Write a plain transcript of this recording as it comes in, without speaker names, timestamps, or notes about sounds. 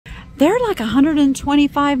they're like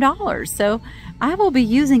 $125. So I will be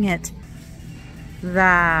using it.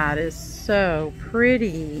 That is so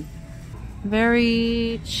pretty.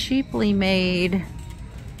 Very cheaply made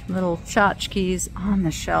little tchotchkes on the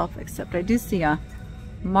shelf, except I do see a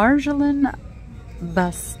Marjolaine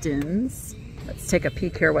Bustins. Let's take a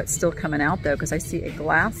peek here what's still coming out though, because I see a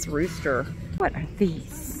glass rooster. What are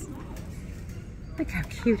these? Look how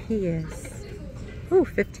cute he is. Ooh,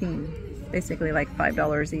 15. Basically like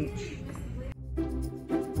 $5 each.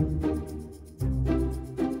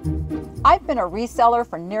 I've been a reseller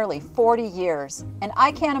for nearly 40 years, and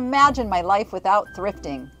I can't imagine my life without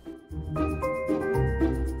thrifting.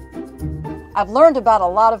 I've learned about a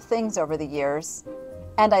lot of things over the years,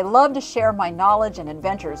 and I love to share my knowledge and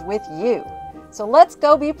adventures with you. So let's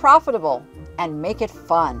go be profitable and make it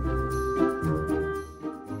fun.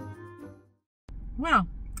 Well,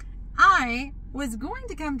 I was going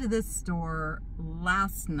to come to this store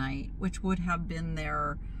last night, which would have been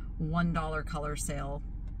their $1 color sale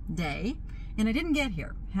day, and I didn't get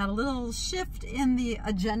here. Had a little shift in the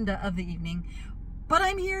agenda of the evening, but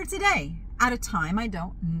I'm here today at a time I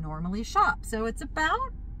don't normally shop. So it's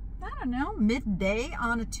about, I don't know, midday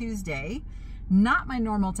on a Tuesday. Not my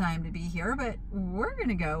normal time to be here, but we're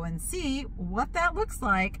gonna go and see what that looks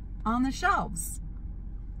like on the shelves.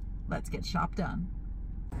 Let's get shop done.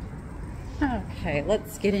 Okay,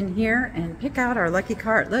 let's get in here and pick out our lucky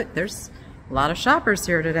cart. Look, there's a lot of shoppers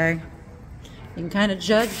here today. You can kind of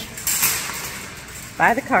judge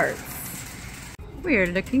by the carts. We're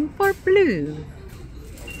looking for blue.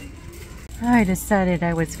 I decided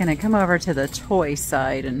I was going to come over to the toy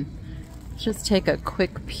side and just take a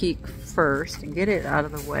quick peek first and get it out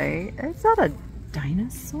of the way. Is that a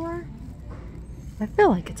dinosaur? I feel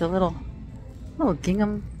like it's a little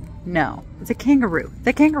gingham. No, it's a kangaroo.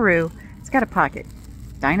 The kangaroo, it's got a pocket.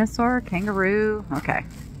 Dinosaur, kangaroo, okay.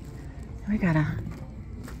 We got a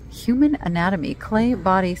human anatomy clay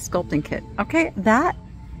body sculpting kit. Okay, that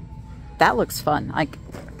looks fun. Like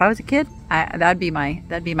if I was a kid, that'd be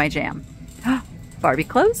my jam. Barbie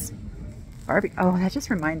clothes? Barbie. Oh, that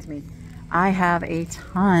just reminds me. I have a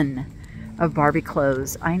ton of Barbie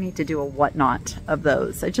clothes. I need to do a whatnot of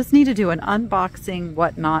those. I just need to do an unboxing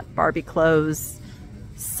whatnot Barbie clothes.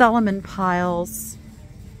 Sell them in piles.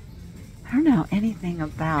 I don't know anything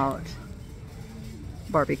about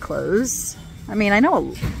Barbie clothes. I mean, I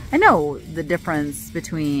know the difference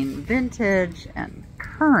between vintage and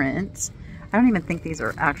current. I don't even think these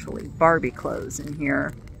are actually Barbie clothes in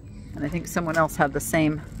here. And I think someone else had the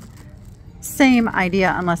same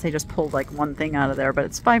idea, unless they just pulled like one thing out of there, but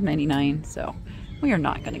it's $5.99, so we are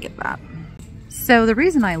not going to get that. So the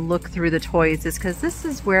reason I look through the toys is because this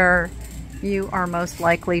is where you are most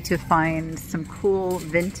likely to find some cool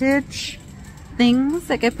vintage things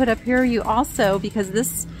that get put up here. You also, because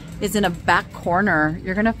this is in a back corner,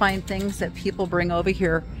 you're going to find things that people bring over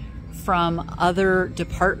here from other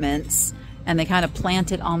departments, and they kind of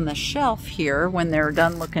plant it on the shelf here when they're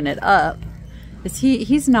done looking it up.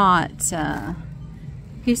 He's not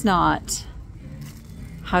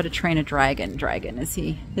How to Train a Dragon, is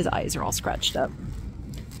he? His eyes are all scratched up.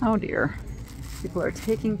 Oh dear. People are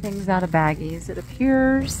taking things out of baggies, it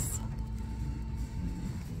appears.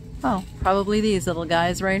 Oh, probably these little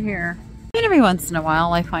guys right here. And every once in a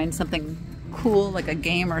while I find something cool, like a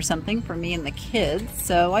game or something for me and the kids,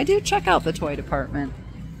 so I do check out the toy department.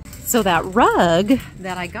 So that rug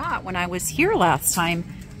that I got when I was here last time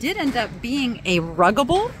did end up being a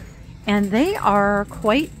ruggable, and they are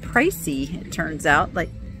quite pricey, it turns out. Like,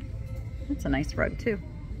 that's a nice rug too.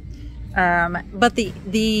 But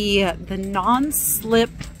the non-slip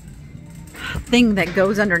thing that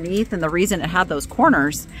goes underneath, and the reason it had those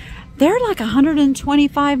corners, they're like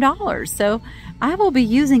 $125. So I will be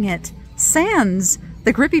using it sans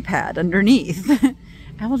the grippy pad underneath.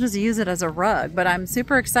 I will just use it as a rug, but I'm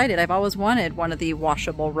super excited. I've always wanted one of the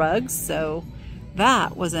washable rugs, so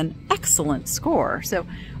that was an excellent score. So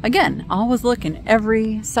again, always look in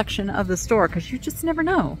every section of the store, because you just never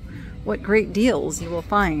know what great deals you will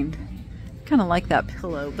find. Kind of like that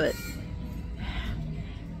pillow, but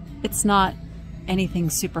it's not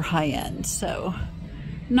anything super high-end, so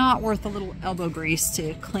not worth a little elbow grease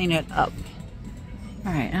to clean it up.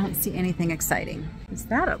 All right, I don't see anything exciting. Is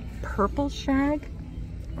that a purple shag?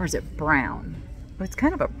 Or is it brown? Oh, it's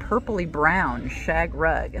kind of a purpley brown shag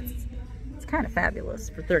rug. It's kind of fabulous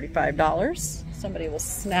for $35. Somebody will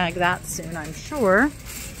snag that soon, I'm sure.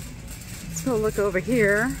 Let's go look over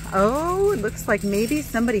here. Oh, it looks like maybe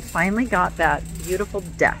somebody finally got that beautiful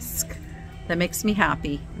desk. That makes me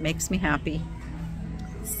happy. Makes me happy.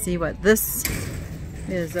 Let's see what this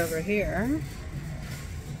is over here.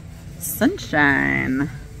 Sunshine.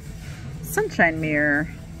 sunshine mirror.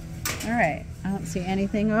 All right, I don't see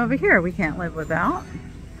anything over here we can't live without.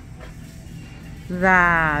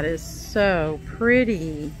 That is so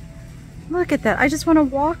pretty. Look at that. I just want to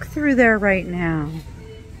walk through there right now.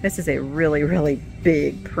 This is a really, really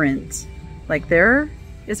big print. Like, there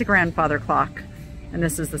is a grandfather clock, and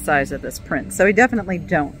this is the size of this print. So we definitely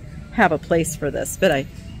don't have a place for this, but I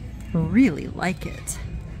really like it.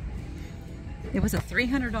 It was a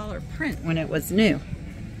 $300 print when it was new.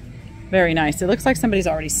 Very nice. It looks like somebody's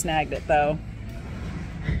already snagged it though.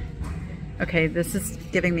 Okay, this is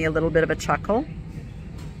giving me a little bit of a chuckle.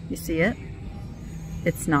 You see it?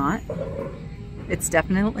 It's not. It's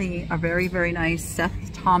definitely a very, very nice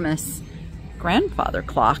Seth Thomas grandfather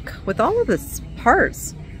clock with all of its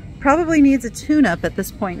parts. Probably needs a tune-up at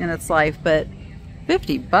this point in its life, but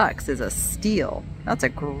 50 bucks is a steal. That's a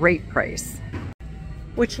great price.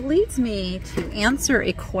 Which leads me to answer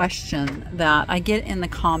a question that I get in the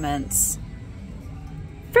comments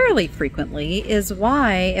fairly frequently, is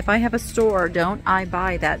why, if I have a store, don't I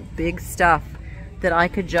buy that big stuff that I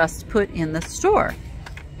could just put in the store?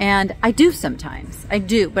 And I do sometimes. I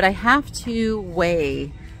do, but I have to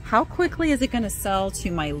weigh how quickly is it going to sell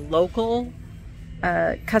to my local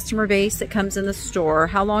customer base that comes in the store?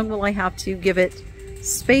 How long will I have to give it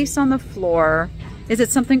space on the floor? Is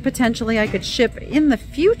it something potentially I could ship in the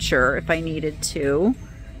future if I needed to?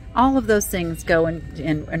 All of those things go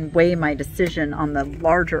and weigh my decision on the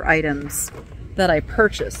larger items that I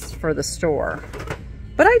purchase for the store.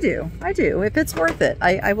 But I do. If it's worth it,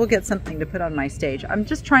 I will get something to put on my stage. I'm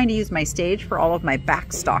just trying to use my stage for all of my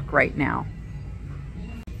back stock right now.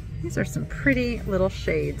 These are some pretty little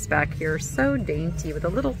shades back here. So dainty with a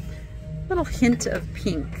little hint of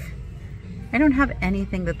pink. I don't have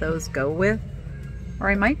anything that those go with,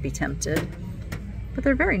 or I might be tempted, but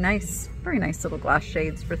they're very nice little glass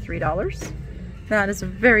shades for $3. That is a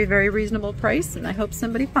very, very reasonable price, and I hope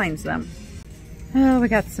somebody finds them. Oh, we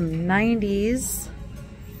got some 90s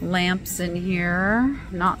lamps in here.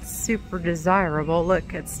 Not super desirable.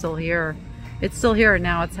 Look, it's still here. It's still here, and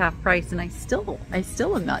now it's half price, and I still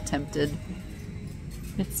am not tempted.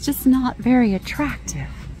 It's just not very attractive.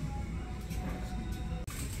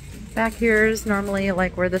 Back here is normally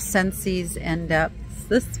like where the Scentsies end up.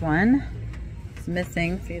 This one is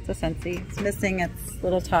missing. See, it's a Scentsy. It's missing its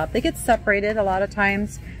little top. They get separated a lot of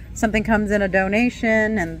times. Something comes in a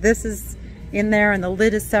donation and this is in there and the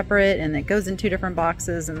lid is separate and it goes in two different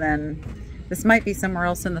boxes, and then this might be somewhere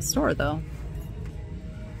else in the store though.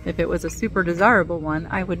 If it was a super desirable one,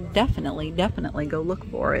 I would definitely go look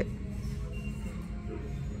for it.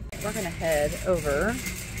 We're gonna head over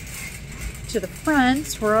to the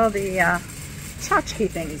front where all the tchotchke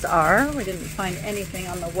things are. We didn't find anything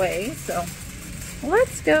on the way, so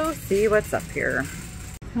let's go see what's up here.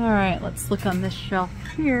 All right, let's look on this shelf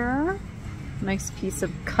here. Nice piece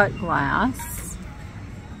of cut glass.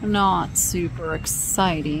 Not super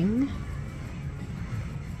exciting.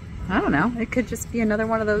 I don't know, it could just be another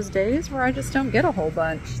one of those days where I just don't get a whole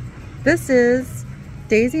bunch. This is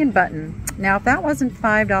Daisy and Button. Now, if that wasn't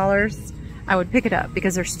 $5, I would pick it up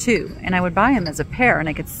because there's two, and I would buy them as a pair, and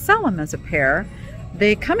I could sell them as a pair.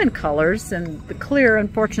 They come in colors, and the clear,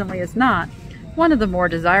 unfortunately, is not one of the more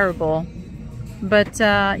desirable. But,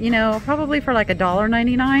 you know, probably for like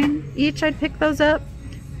 $1.99 each, I'd pick those up.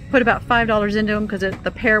 Put about $5 into them because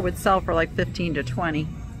the pair would sell for like 15 to 20.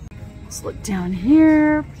 Let's look down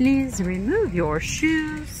here. Please remove your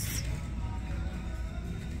shoes.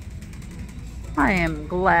 I am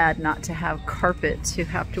glad not to have carpet to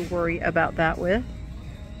have to worry about that with.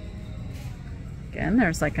 Again,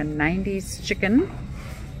 there's like a 90s chicken.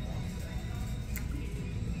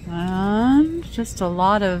 And just a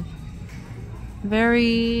lot of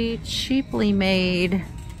very cheaply made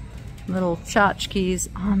little tchotchkes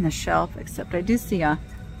on the shelf, except I do see a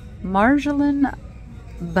Marjolaine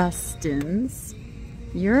Bustins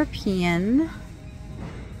European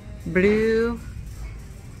blue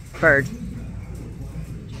bird.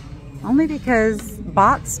 Only because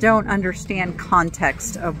bots don't understand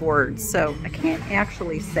context of words, so I can't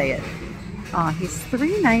actually say it. He's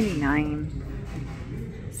 $3.99.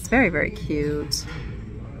 It's very, very cute.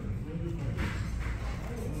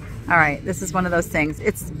 All right, this is one of those things.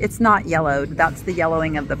 It's not yellowed. That's the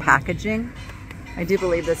yellowing of the packaging. I do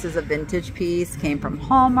believe this is a vintage piece, came from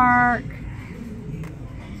Hallmark.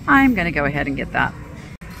 I'm gonna go ahead and get that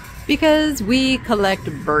because we collect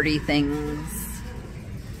birdie things.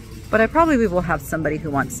 But I probably will have somebody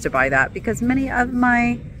who wants to buy that because many of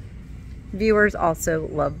my viewers also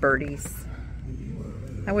love birdies.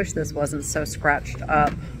 I wish this wasn't so scratched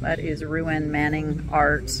up. That is Ruin Manning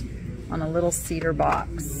art on a little cedar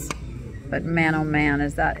box. But man, oh man,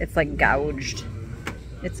 is that, it's like gouged.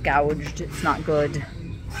 It's gouged, it's not good.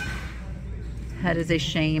 That is a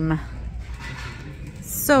shame.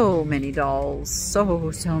 So many dolls,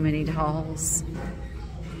 so many dolls.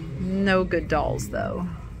 No good dolls though,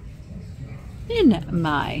 in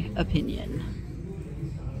my opinion.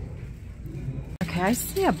 Okay, I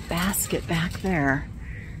see a basket back there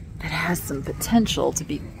that has some potential to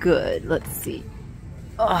be good. Let's see.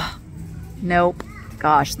 Oh, nope.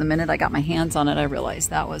 Gosh, the minute I got my hands on it, I realized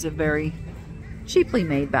that was a very cheaply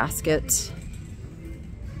made basket.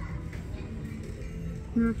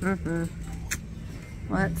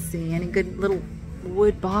 Let's see, any good little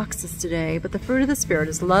wood boxes today. But the fruit of the Spirit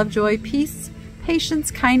is love, joy, peace, patience,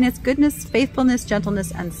 kindness, goodness, faithfulness,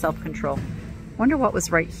 gentleness, and self-control. Wonder what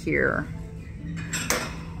was right here.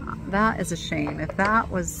 That is a shame. If that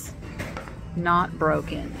was not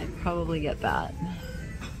broken, I'd probably get that.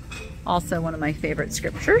 Also one of my favorite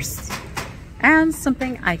scriptures, and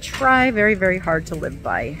something I try very, very hard to live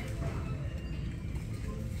by.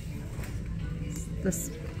 This,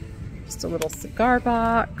 just a little cigar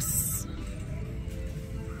box.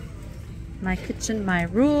 My kitchen, my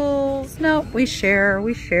rules. Nope, we share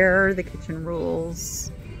the kitchen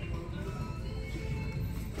rules.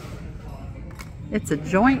 It's a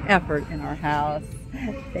joint effort in our house.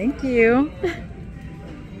 Thank you.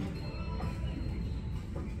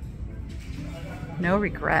 No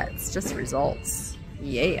regrets, just results.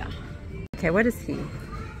 Yeah. Okay, what is he?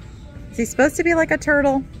 Is he supposed to be like a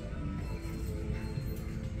turtle?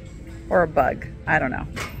 Or a bug? I don't know.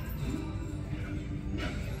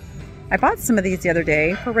 I bought some of these the other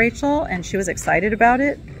day for Rachel and she was excited about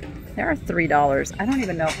it. They are $3. I don't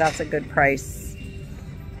even know if that's a good price.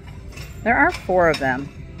 There are 4 of them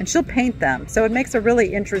and she'll paint them. So it makes a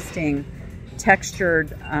really interesting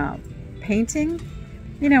textured painting.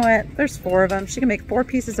 You know what? There's 4 of them. She can make 4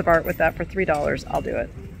 pieces of art with that for $3. I'll do it.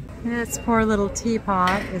 This poor little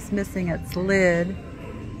teapot is missing its lid.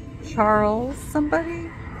 Charles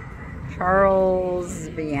somebody? Charles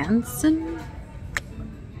Vianson?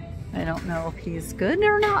 I don't know if he's good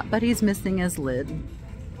or not, but he's missing his lid.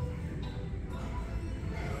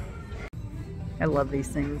 I love these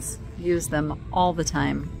things. Use them all the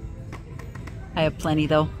time. I have plenty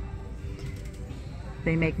though.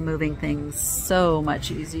 They make moving things so much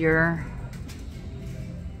easier.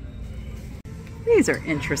 These are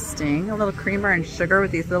interesting. A little creamer and sugar with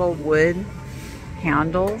these little wood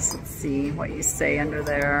handles. Let's see what you say under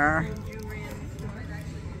there.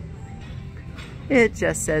 It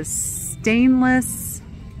just says stainless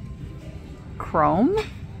chrome.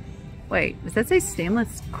 Wait, does that say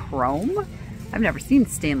stainless chrome? I've never seen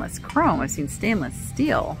stainless chrome. I've seen stainless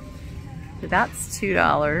steel. So that's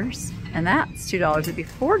 $2. And that's $2. It'd be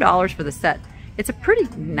 $4 for the set. It's a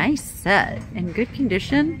pretty nice set in good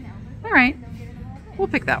condition. All right, we'll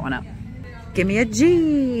pick that one up. Give me a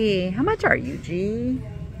G. How much are you, G?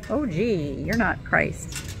 Oh, G, you're not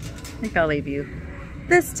Christ. I think I'll leave you.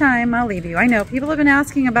 This time I'll leave you. I know people have been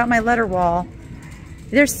asking about my letter wall.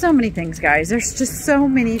 There's so many things, guys. There's just so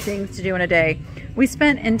many things to do in a day. We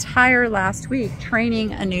spent entire last week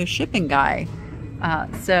training a new shipping guy.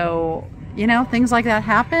 So, you know, things like that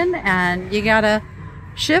happen and you gotta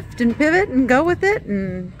shift and pivot and go with it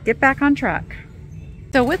and get back on track.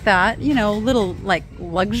 So with that, you know, little like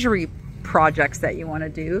luxury projects that you want to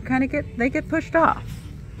do kind of get pushed off.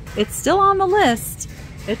 It's still on the list.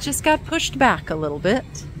 It just got pushed back a little bit.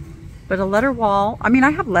 But a letter wall, I mean,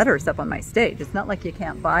 I have letters up on my stage. It's not like you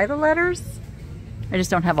can't buy the letters. I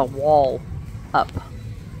just don't have a wall up.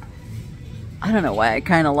 I don't know why. I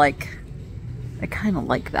kind of like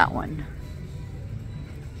that one.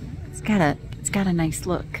 It's got a nice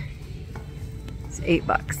look. It's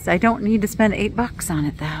 $8. I don't need to spend $8 on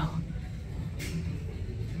it though.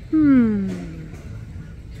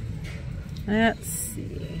 Let's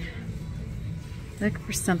see. Look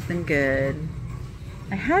for something good.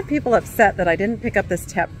 I had people upset that I didn't pick up this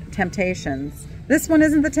Temptations. This one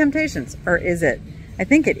isn't the Temptations, or is it? I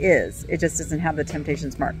think it is. It just doesn't have the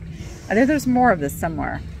Temptations mark. I think there's more of this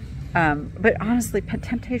somewhere. But honestly,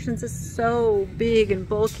 Temptations is so big and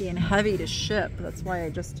bulky and heavy to ship. That's why I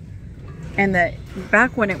just... And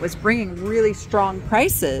back when it was bringing really strong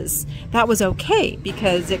prices, that was okay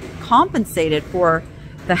because it compensated for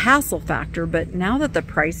the hassle factor. But now that the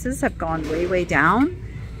prices have gone way, way down,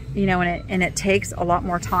 you know, and it takes a lot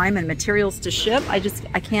more time and materials to ship, I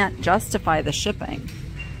can't justify the shipping.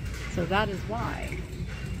 So that is why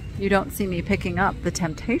you don't see me picking up the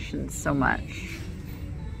Temptations so much.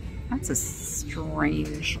 That's a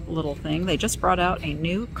strange little thing. They just brought out a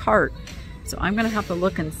new cart. So I'm gonna have to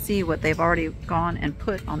look and see what they've already gone and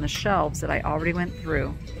put on the shelves that I already went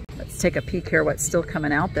through. Let's take a peek here what's still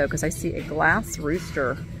coming out though, because I see a glass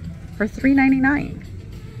rooster for $3.99.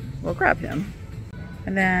 We'll grab him.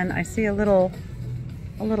 And then I see a little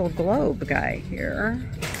globe guy here.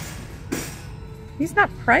 He's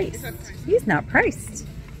not priced. He's not priced.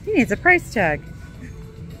 He needs a price tag.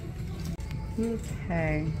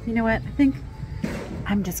 Okay, you know what? I think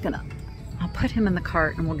I'm just gonna, I'll put him in the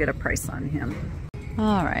cart and we'll get a price on him.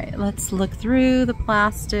 All right, let's look through the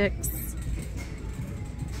plastics.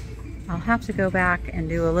 I'll have to go back and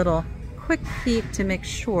do a little quick peek to make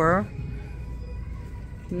sure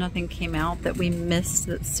nothing came out that we missed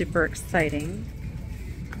that's super exciting.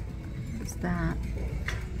 What's that?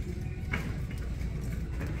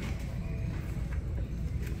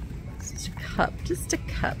 Just a cup, just a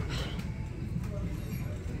cup.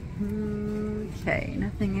 Okay,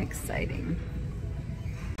 nothing exciting.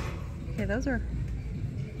 Okay, those are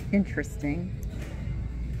interesting.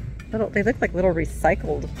 They look like little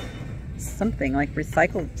recycled something, like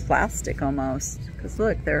recycled plastic almost. Because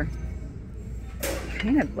look, they're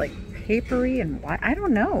kind of like papery and white. I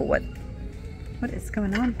don't know what is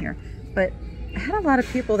going on here. But I had a lot of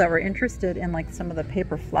people that were interested in like some of the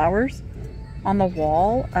paper flowers on the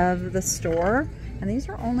wall of the store. And these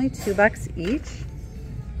are only $2 each.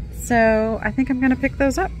 So I think I'm gonna pick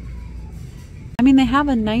those up. I mean, they have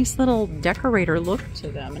a nice little decorator look to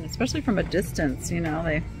them, and especially from a distance, you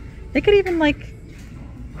know, they could even like,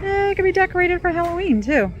 it could be decorated for Halloween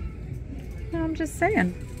too. I'm just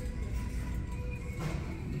saying.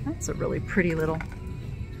 That's a really pretty little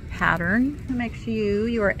pattern. It makes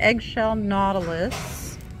your eggshell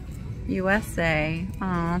nautilus, USA.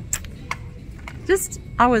 Just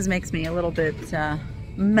always makes me a little bit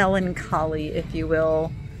melancholy, if you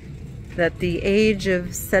will, that the age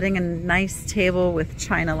of setting a nice table with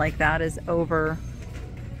china like that is over.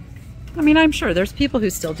 I mean, I'm sure there's people who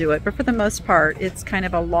still do it, but for the most part, it's kind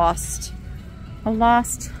of a lost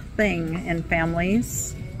thing in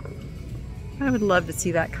families. I would love to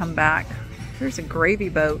see that come back. There's a gravy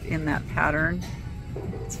boat in that pattern.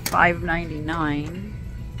 It's $5.99.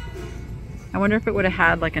 I wonder if it would have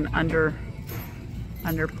had like an underplate,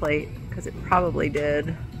 because it probably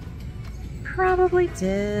did. Probably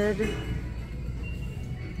did.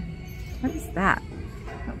 What is that?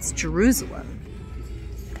 Oh, it's Jerusalem.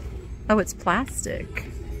 Oh, it's plastic.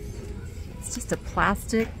 It's just a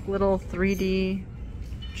plastic little 3D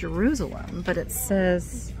Jerusalem, but it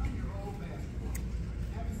says,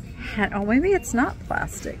 oh, maybe it's not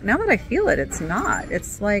plastic. Now that I feel it, it's not.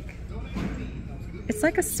 It's like a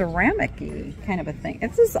ceramic-y kind of a thing.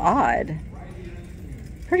 It's just odd.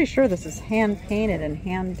 Pretty sure this is hand painted and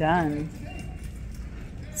hand done.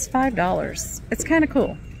 It's $5. It's kind of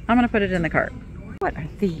cool. I'm gonna put it in the cart. What are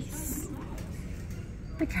these?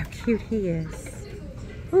 Look how cute he is.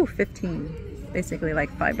 Ooh, 15. Basically like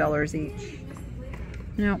 $5 each.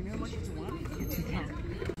 No, can't do that.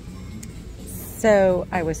 So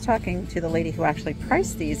I was talking to the lady who actually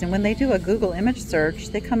priced these, and when they do a Google image search,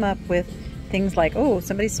 they come up with things like, oh,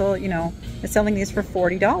 somebody sold, you know, is selling these for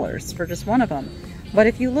 $40 for just one of them. But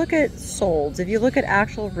if you look at solds, if you look at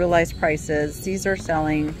actual realized prices, these are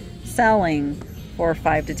selling for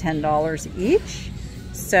 $5 to $10 each.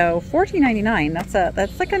 So $14.99,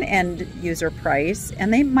 that's like an end user price,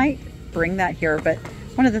 and they might bring that here. But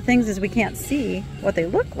one of the things is we can't see what they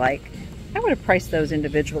look like. I would have priced those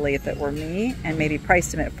individually if it were me, and maybe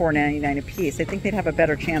priced them at $4.99 a piece. I think they'd have a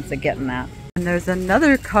better chance of getting that. And there's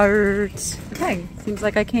another cart. Okay, seems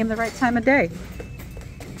like I came the right time of day.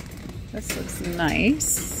 This looks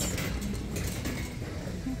nice.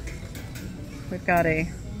 We've got a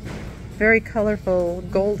very colorful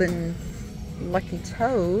golden lucky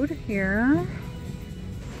toad here.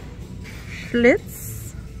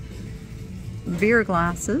 Schlitz. Beer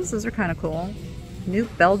glasses. Those are kind of cool. New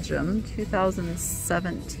Belgium,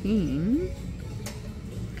 2017.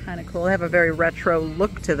 Kind of cool. They have a very retro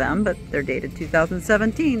look to them, but they're dated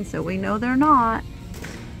 2017, so we know they're not.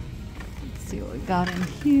 See what we got in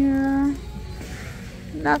here.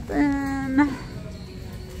 Nothing.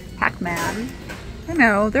 Pac-Man. I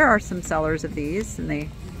know there are some sellers of these and they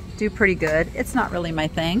do pretty good. It's not really my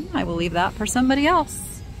thing. I will leave that for somebody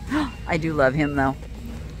else. I do love him though.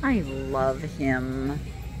 I love him.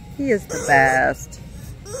 He is the best.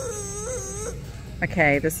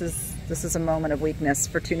 Okay, this is a moment of weakness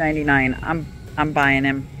for $2.99. I'm buying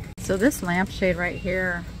him. So this lampshade right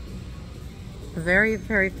here, very,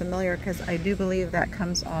 very familiar, because I do believe that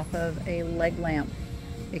comes off of a leg lamp.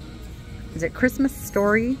 Is it Christmas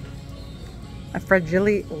Story? A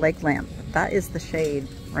Fragile leg lamp. That is the shade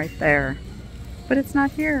right there. But it's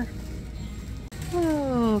not here.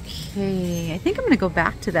 Okay, I think I'm gonna go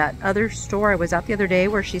back to that other store I was at the other day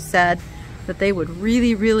where she said that they would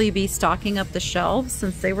really be stocking up the shelves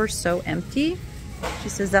since they were so empty. She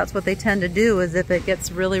says that's what they tend to do, is if it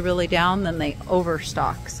gets really down, then they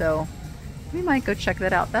overstock. So we might go check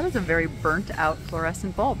that out. That is a very burnt out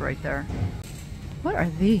fluorescent bulb right there. What are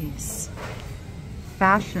these?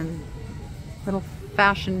 Little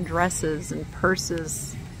fashion dresses and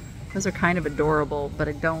purses. Those are kind of adorable, but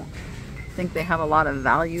I don't think they have a lot of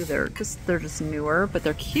value. They're just newer, but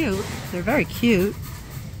they're cute. They're very cute.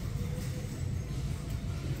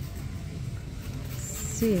 Let's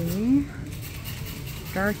see.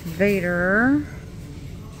 Darth Vader.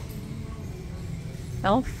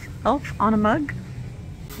 Elf on a mug.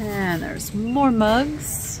 And there's more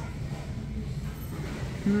mugs.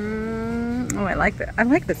 Oh, I like that. I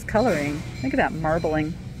like this coloring. Look at that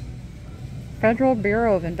marbling. Federal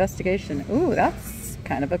Bureau of Investigation. Ooh, that's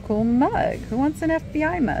kind of a cool mug. Who wants an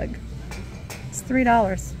FBI mug? It's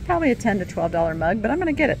 $3. Probably a $10 to $12 mug, but I'm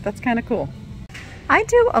gonna get it. That's kind of cool. I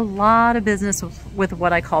do a lot of business with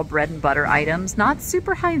what I call bread and butter items. Not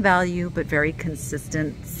super high value, but very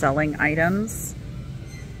consistent selling items.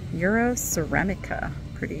 Euro Ceramica.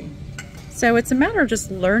 Pretty. So it's a matter of just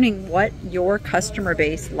learning what your customer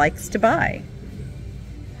base likes to buy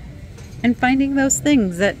and finding those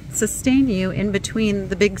things that sustain you in between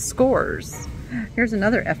the big scores. Here's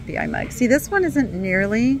another FBI mug. See, this one isn't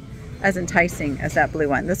nearly as enticing as that blue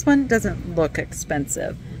one. This one doesn't look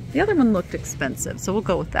expensive. The other one looked expensive, so we'll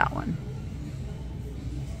go with that one.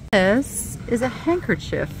 This is a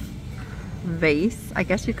handkerchief vase, I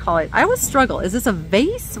guess you'd call it. I always struggle. Is this a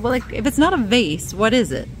vase? Well, like, if it's not a vase, what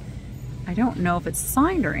is it? I don't know if it's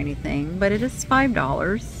signed or anything, but it is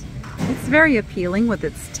 $5. It's very appealing with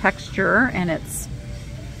its texture, and it's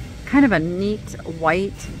kind of a neat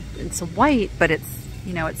white. It's white, but it's,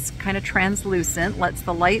 you know, it's kind of translucent, lets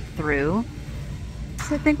the light through.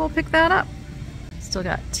 So I think we'll pick that up. Still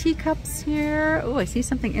got teacups here. Oh, I see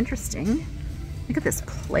something interesting. Look at this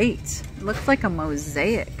plate. It looks like a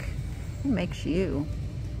mosaic. Who makes you?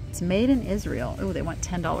 It's made in Israel. Oh, they want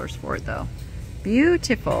 $10 for it though.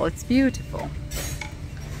 Beautiful, it's beautiful.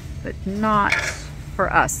 But not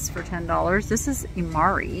for us for $10. This is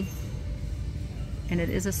Imari, and it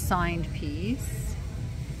is a signed piece.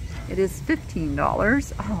 It is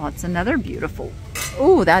 $15. Oh, it's another beautiful.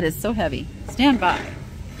 Oh, that is so heavy. Stand by.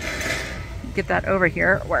 Get that over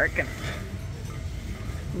here where I can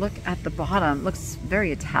look at the bottom. Looks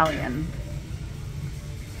very Italian,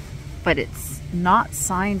 but it's not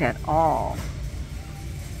signed at all.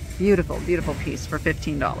 Beautiful, beautiful piece for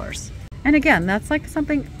 $15. And again, that's like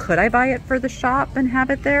something, could I buy it for the shop and have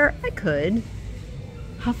it there? I could.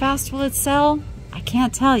 How fast will it sell? I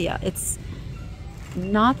can't tell you. It's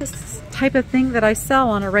not this type of thing that I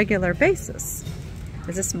sell on a regular basis.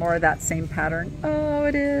 Is this more of that same pattern? Oh,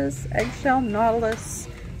 it is. Eggshell Nautilus.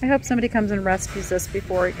 I hope somebody comes and rescues this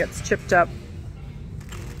before it gets chipped up.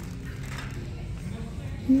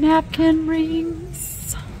 Napkin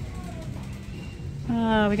rings.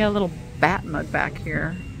 We got a little bat mug back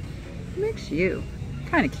here. What makes you?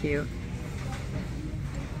 Kind of cute.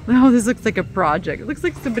 Oh, this looks like a project. It looks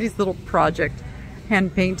like somebody's little project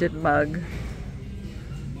hand-painted mug.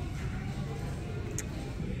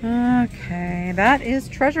 Okay, that is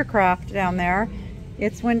Treasure Craft down there.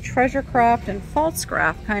 It's when Treasure Craft and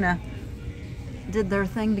Falscraft kind of did their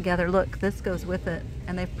thing together. Look, this goes with it,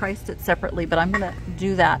 and they've priced it separately, but I'm gonna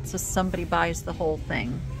do that so somebody buys the whole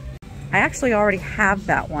thing. I actually already have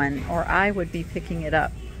that one, or I would be picking it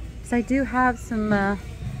up. So I do have some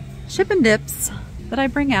chip and dips that I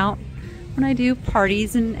bring out when I do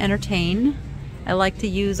parties and entertain. I like to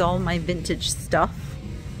use all my vintage stuff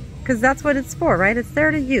because that's what it's for, right? It's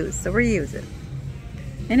there to use, so we use it.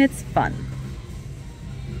 And it's fun.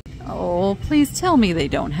 Oh, please tell me they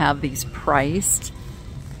don't have these priced.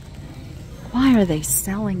 Why are they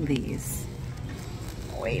selling these?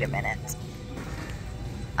 Wait a minute.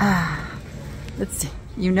 Let's see.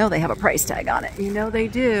 You know they have a price tag on it. You know they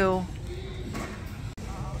do.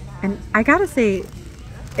 And I gotta say,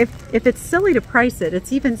 if it's silly to price it,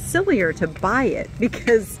 it's even sillier to buy it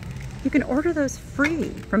because you can order those free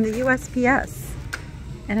from the USPS.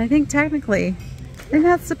 And I think technically they're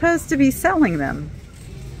not supposed to be selling them.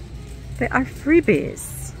 They are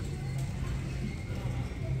freebies.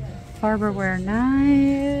 Barberware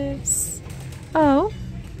knives. Oh,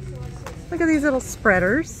 look at these little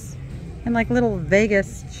spreaders. And like little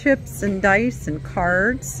Vegas chips and dice and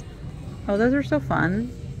cards. Oh, those are so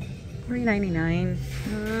fun.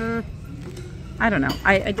 $3.99. I don't know.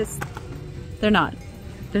 I just, they're not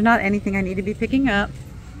anything I need to be picking up.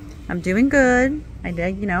 I'm doing good. I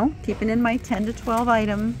did, you know, keeping in my 10 to 12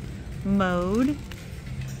 item mode,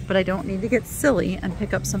 but I don't need to get silly and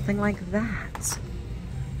pick up something like that.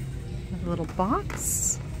 A little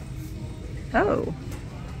box. Oh,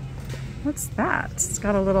 what's that? It's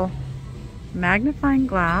got a little magnifying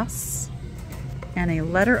glass and a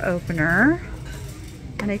letter opener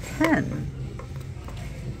and a pen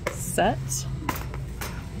set,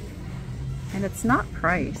 and it's not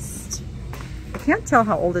priced. I can't tell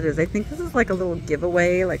how old it is. I think this is like a little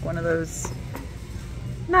giveaway, like one of those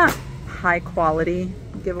not high quality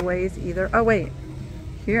giveaways either. Oh wait,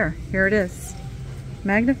 here it is.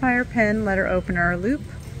 Magnifier pen, letter opener, loop,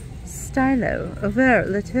 stylo, over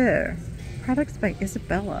letter. Products by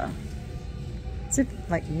Isabella. Is it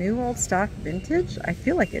like new old stock vintage? I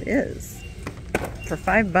feel like it is. For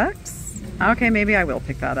 $5? Okay, maybe I will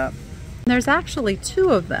pick that up. There's actually 2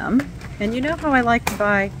 of them, and you know how I like to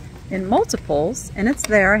buy in multiples, and it's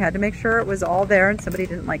there. I had to make sure it was all there and somebody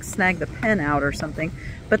didn't like snag the pen out or something.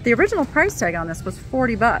 But the original price tag on this was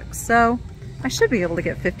 $40, so I should be able to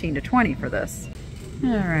get 15 to 20 for this.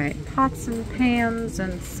 All right, pots and pans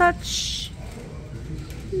and such.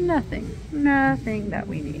 Nothing that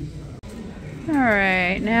we need. All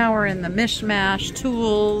right, now we're in the mishmash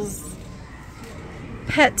tools,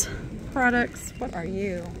 pet products. What are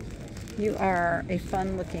you? You are a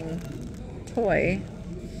fun looking toy.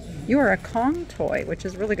 You are a Kong toy, which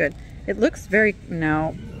is really good. It looks very,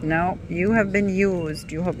 no, you have been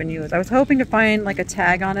used. You have been used. I was hoping to find like a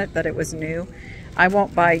tag on it that it was new. I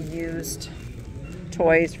won't buy used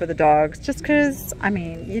toys for the dogs just because, I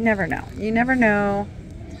mean, you never know. You never know.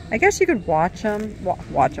 I guess you could wash them, but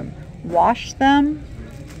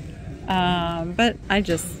I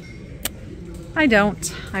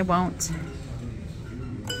won't.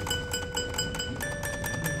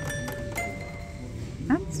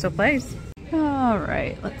 Oh, still plays. All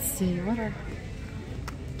right, let's see,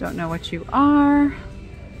 don't know what you are.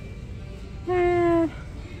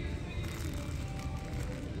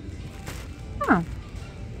 Oh,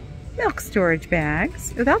 milk storage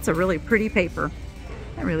bags. Oh, that's a really pretty paper.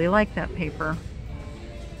 I really like that paper.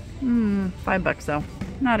 $5 though.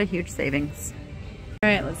 Not a huge savings. All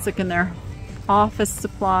right, let's look in their office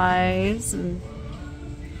supplies, and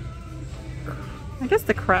I guess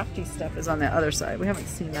the crafty stuff is on the other side. We haven't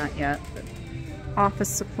seen that yet. But office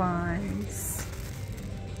supplies.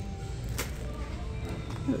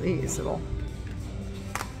 What are these little?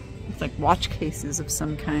 It's like watch cases of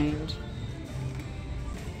some kind.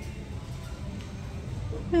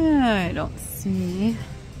 I don't see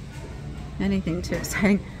anything too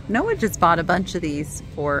exciting. Noah just bought a bunch of these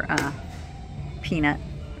for Peanut,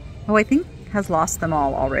 who I think has lost them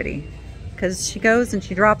all already, because she goes and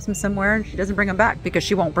she drops them somewhere and she doesn't bring them back because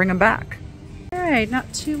she won't bring them back. All right,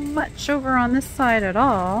 not too much over on this side at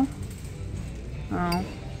all. Oh,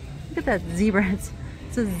 look at that zebra.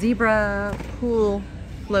 It's a zebra pool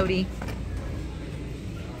floaty.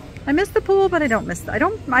 I miss the pool, but I don't miss I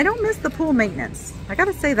don't miss the pool maintenance. I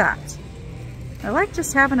gotta say that. I like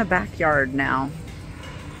just having a backyard now.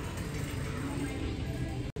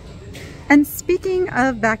 And speaking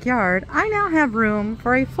of backyard, I now have room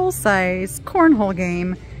for a full-size cornhole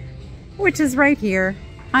game, which is right here.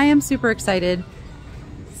 I am super excited.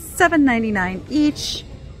 $7.99 each.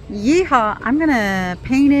 Yeehaw! I'm gonna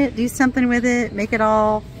paint it, do something with it, make it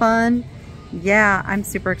all fun. Yeah, I'm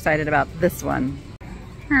super excited about this one.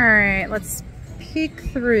 All right, let's peek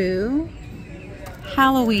through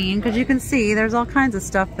Halloween, because you can see there's all kinds of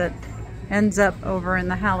stuff that ends up over in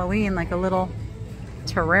the Halloween, like a little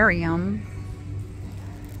terrarium.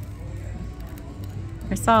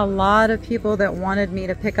 I saw a lot of people that wanted me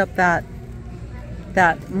to pick up that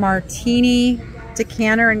martini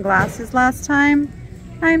decanter and glasses last time.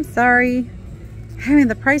 I'm sorry. I mean,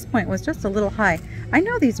 the price point was just a little high. I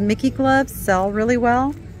know these Mickey gloves sell really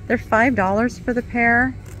well. They're $5 for the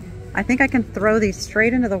pair. I think I can throw these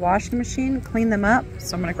straight into the washing machine, clean them up,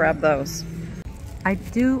 so I'm gonna grab those. I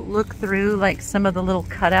do look through like some of the little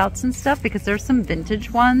cutouts and stuff, because there's some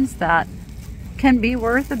vintage ones that can be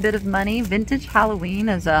worth a bit of money. Vintage Halloween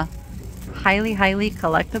is a highly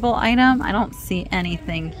collectible item. I don't see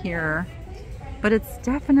anything here, but it's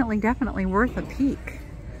definitely worth a peek.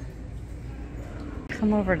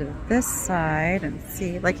 Come over to this side and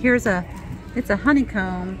see, like it's a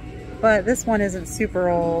honeycomb, but this one isn't super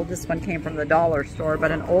old. This one came from the dollar store, but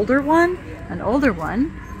an older one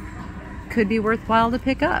could be worthwhile to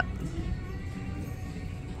pick up.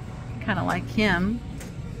 Kind of like him,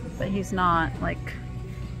 but he's not like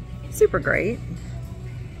super great.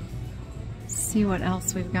 See what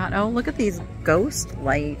else we've got. Oh, look at these ghost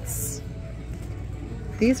lights.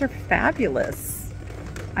 These are fabulous.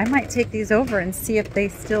 I might take these over and see if they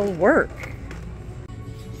still work.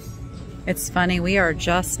 It's funny, we are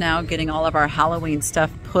just now getting all of our Halloween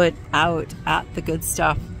stuff put out at the Good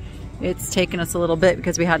Stuff. It's taken us a little bit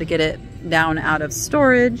because we had to get it down out of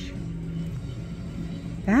storage.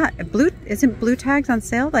 That isn't blue tags on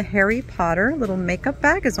sale. The Harry Potter little makeup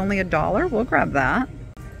bag is only $1. We'll grab that.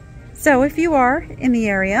 So if you are in the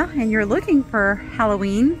area and you're looking for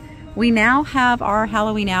Halloween, we now have our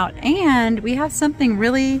Halloween out, and we have something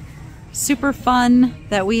really super fun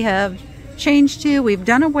that we have changed to. We've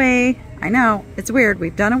done away, I know, it's weird,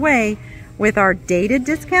 we've done away with our dated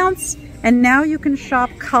discounts, and now you can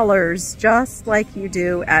shop colors just like you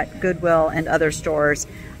do at Goodwill and other stores.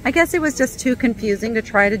 I guess it was just too confusing to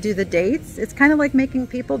try to do the dates. It's kind of like making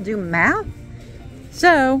people do math.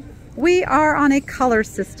 So we are on a color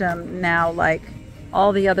system now, like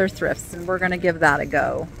all the other thrifts, and we're gonna give that a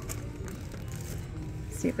go.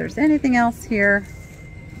 See if there's anything else here.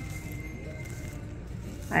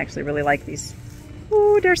 I actually really like these.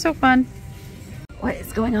 Ooh, they're so fun. What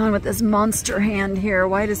is going on with this monster hand here?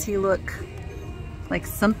 Why does he look like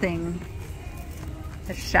something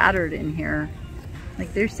has shattered in here?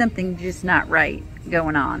 Like there's something just not right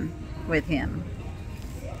going on with him.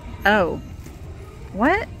 Oh,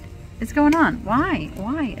 what is going on? Why?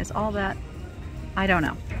 Why is all that? I don't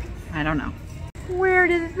know. I don't know. Where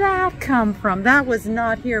did that come from? That was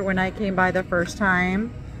not here when I came by the first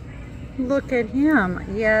time. Look at him.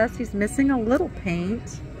 Yes, he's missing a little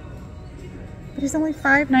paint, but he's only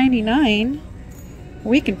 $5.99.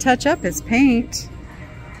 We can touch up his paint.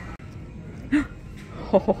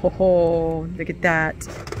 Oh, look at that.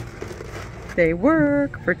 They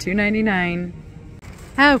work for $2.99.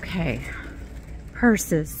 Okay,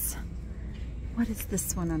 purses. What is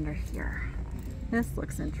this one under here? This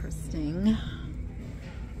looks interesting.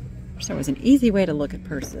 Wish there was an easy way to look at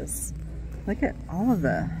purses. Look at all of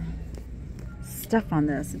the stuff on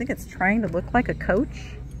this. I think it's trying to look like a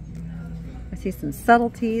Coach. I see some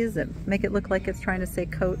subtleties that make it look like it's trying to say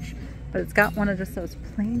Coach, but it's got one of just those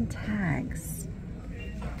plain tags.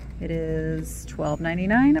 It is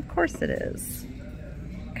 $12.99. Of course it is.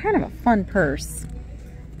 Kind of a fun purse.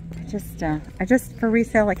 I just for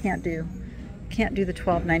resale I can't do the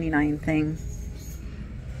 $12.99 thing.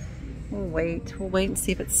 We'll wait and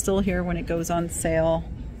see if it's still here when it goes on sale.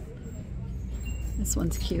 This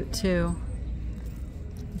one's cute too.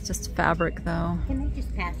 It's just fabric though. Can I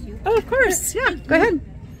just pass you? Oh, of course. Yeah, go ahead.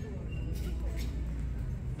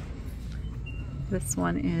 This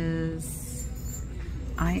one is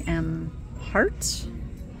I Am Heart.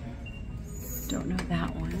 Don't know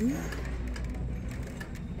that one.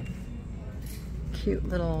 Cute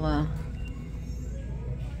little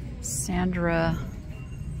Sandra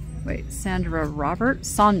Roberts?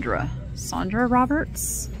 Sandra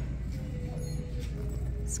Roberts.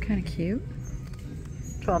 It's kind of cute.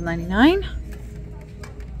 $12.99.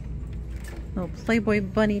 Little Playboy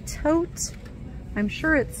bunny tote. I'm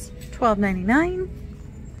sure it's $12.99.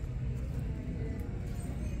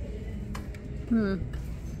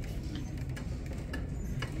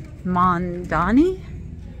 Mondani.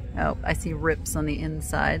 Oh, I see rips on the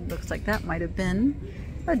inside. Looks like that might have been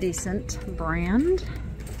a decent brand.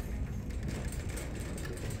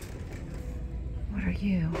 What are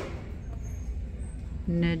you?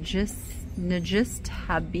 Najist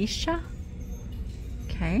Habisha?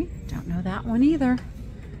 Okay, don't know that one either.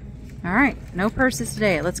 All right, no purses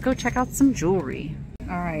today. Let's go check out some jewelry.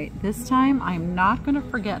 All right, this time I'm not gonna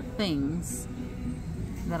forget things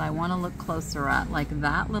that I wanna look closer at, like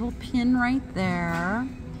that little pin right there,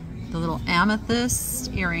 the little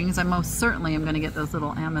amethyst earrings. I most certainly am gonna get those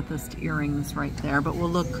little amethyst earrings right there, but we'll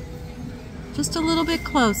look just a little bit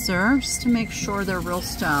closer just to make sure they're real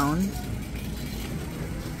stone.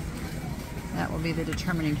 That will be the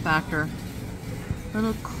determining factor.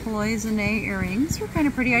 Little cloisonne earrings are kind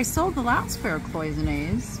of pretty. I sold the last pair of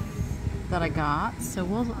cloisonnes that I got, so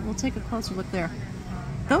we'll take a closer look there.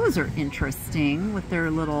 Those are interesting with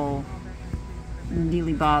their little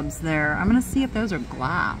dealy bobs there. I'm gonna see if those are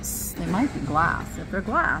glass. They might be glass. If they're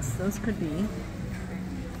glass, those could be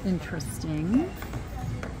interesting.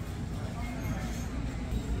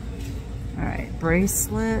 All right,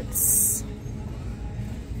 bracelets.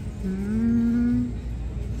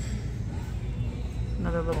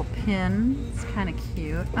 Another little pin. It's kind of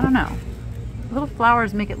cute. I don't know. The little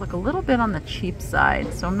flowers make it look a little bit on the cheap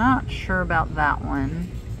side, so I'm not sure about that one.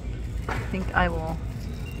 I think I will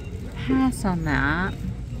pass on that.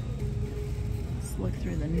 Let's look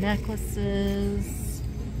through the necklaces.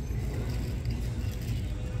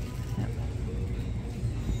 Yep.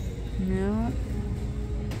 No.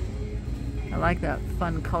 I like that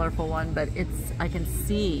fun, colorful one, but I can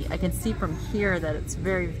see from here that it's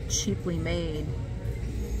very cheaply made.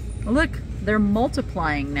 Look, they're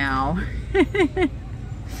multiplying now.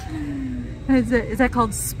 Is that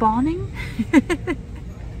called spawning?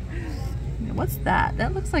 What's that?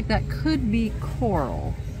 That looks like that could be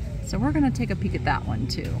coral. So we're gonna take a peek at that one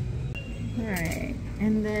too. All right,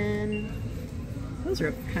 and then those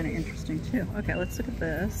are kind of interesting too. Okay, let's look at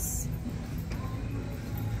this.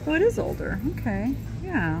 Oh, it is older. Okay,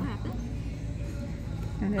 yeah.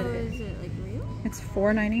 And is it like real? It's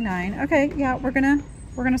 $4.99. Okay, yeah, we're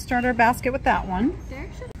gonna start our basket with that one.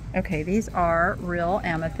 Okay, these are real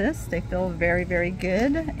amethysts. They feel very, very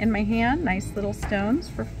good in my hand. Nice little stones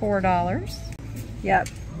for $4. Yep,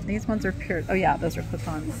 these ones are pure. Oh yeah, those are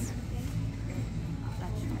clip-ons.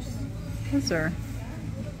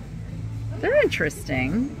 They're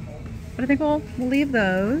interesting, but I think we'll leave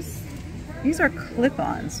those. These are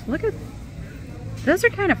clip-ons. Look at, those are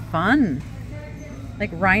kind of fun. Like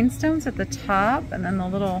rhinestones at the top, and then the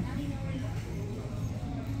little.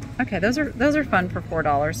 Okay, those are fun for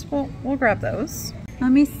 $4. We'll grab those.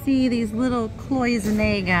 Let me see these little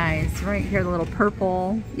cloisonne guys right here. The little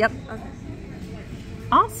purple. Yep. Okay.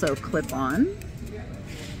 Also clip-on,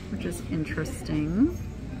 which is interesting.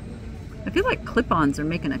 I feel like clip-ons are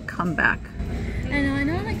making a comeback. I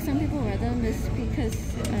know like some people wear them just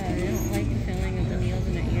because they don't like the feeling of the needles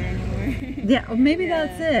in their ear anymore. Yeah, well, maybe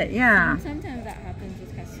that's it, yeah. Sometimes that happens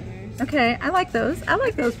with customers. Okay, I like those. I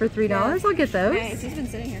like those for $3. Yeah. I'll get those. Nice, he's been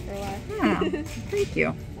sitting here for a while. Yeah, thank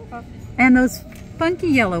you. And those funky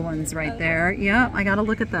yellow ones right there. Yep, I gotta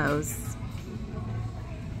look at those.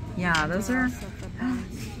 Yeah, those are... Oh,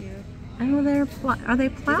 are they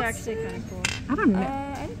plastic? They're actually kind of cool. I don't know.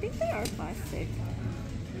 I think they are plastic.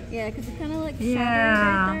 Yeah, because it's kind of like yeah.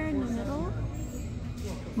 shattered right there in the middle.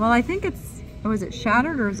 Well, I think it's, oh, is it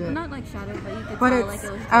shattered or is it? Well, not like shattered, but you could but tell it's,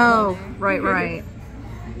 like it was oh, right.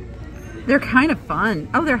 They're kind of fun.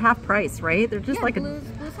 Oh, they're half price, right? They're just like blue's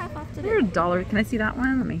half off today. They're $1. Can I see that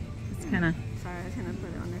one? Let me just kind of. Sorry, I was going to put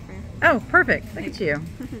it on there for you. Oh, perfect. Look at you.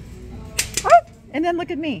 Oh, and then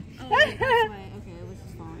look at me. Oh, wait, that's why. Okay, it was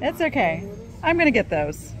just falling. It's okay. I'm going to get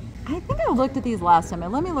those. I think I looked at these last time,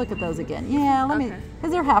 and let me look at those again. Yeah, let me,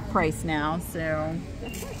 because they're half price now, so.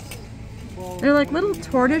 They're like little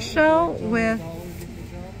tortoise shell with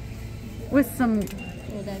some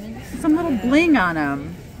little bling on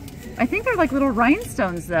them. I think they're like little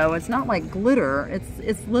rhinestones though. It's not like glitter.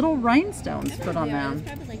 It's little rhinestones put on them.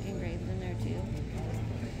 There's probably like engraved in there too.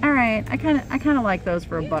 All right, I kind of like those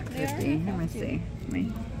for $1.50. Let me see.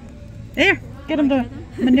 There, get them to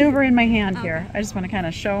maneuver in my hand here. I just want to kind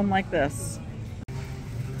of show them like this.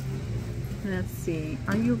 Let's see.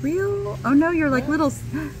 Are you real? Oh no, you're like little.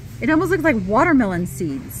 It almost looks like watermelon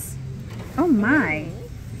seeds. Oh my!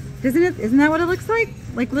 Isn't that what it looks like?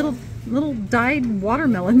 Like little dyed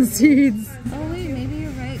watermelon seeds. Oh wait, maybe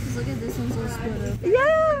you're right. Cause look at this one's all split up.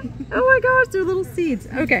 Yeah. Oh my gosh, they're little seeds.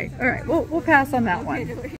 Okay. All right. We'll pass on that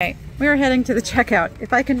one. Okay. We are heading to the checkout.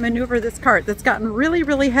 If I can maneuver this cart that's gotten really,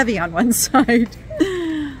 really heavy on one side.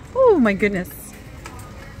 Oh my goodness.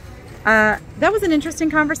 That was an interesting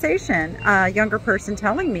conversation. A younger person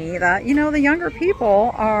telling me that, you know, the younger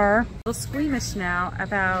people are a little squeamish now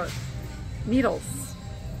about needles.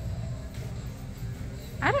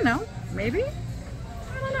 I don't know, maybe?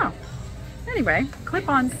 I don't know. Anyway,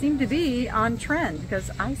 clip-ons seem to be on trend because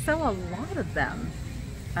I sell a lot of them.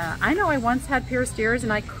 I know I once had pierced ears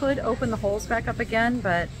and I could open the holes back up again,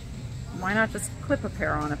 but why not just clip a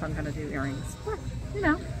pair on if I'm gonna do earrings? But, you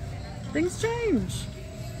know, things change.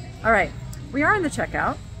 All right, we are in the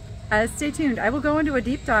checkout. Stay tuned. I will go into a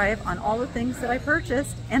deep dive on all the things that I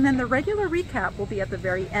purchased, and then the regular recap will be at the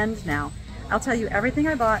very end now. I'll tell you everything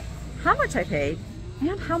I bought, how much I paid,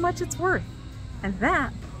 and how much it's worth. And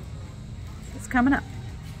that is coming up.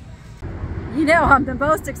 You know I'm the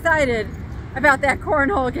most excited about that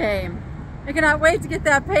cornhole game. I cannot wait to get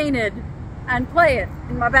that painted and play it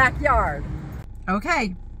in my backyard.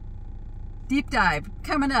 Okay, deep dive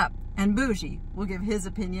coming up. And Bougie will give his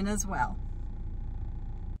opinion as well.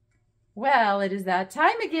 Well, it is that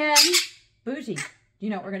time again. Bougie, do you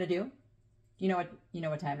know what we're gonna do? Do you know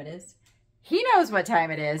what time it is? He knows what time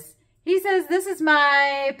it is. He says this is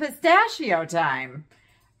my pistachio time.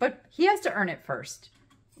 But he has to earn it first.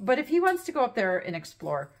 But if he wants to go up there and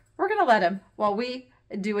explore, we're gonna let him while we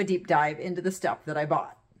do a deep dive into the stuff that I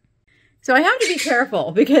bought. So I have to be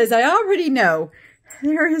careful because I already know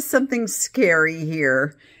there is something scary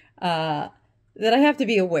here. That I have to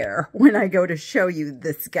be aware when I go to show you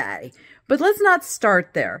this guy. But let's not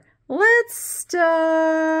start there. Let's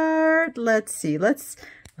start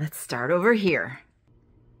over here.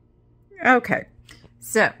 Okay,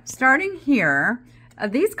 so starting here,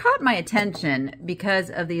 these caught my attention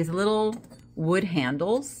because of these little wood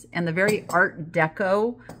handles and the very Art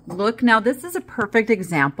Deco look. Now, this is a perfect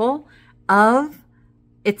example of,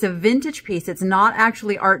 it's a vintage piece. It's not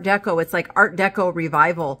actually Art Deco. It's like Art Deco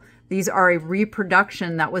revival. These are a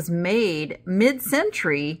reproduction that was made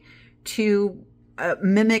mid-century to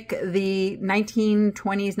mimic the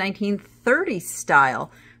 1920s, 1930s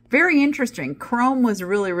style. Very interesting. Chrome was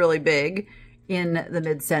really, really big in the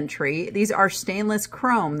mid-century. These are stainless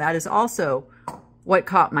chrome. That is also what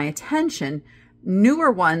caught my attention.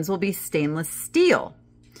 Newer ones will be stainless steel.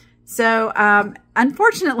 So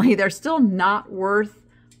unfortunately, they're still not worth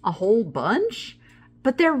a whole bunch,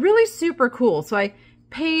 but they're really super cool. So I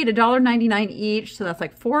paid $1.99 each, so that's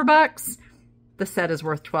like $4. The set is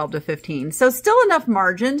worth $12 to $15. So still enough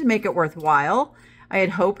margin to make it worthwhile. I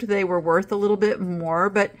had hoped they were worth a little bit more,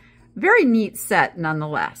 but very neat set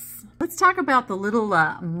nonetheless. Let's talk about the little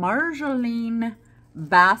Marjolaine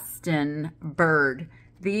Baston bird.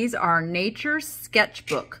 These are Nature's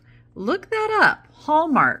Sketchbook. Look that up.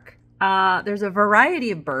 Hallmark. There's a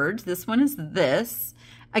variety of birds. This one is this.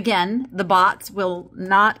 Again, the bots will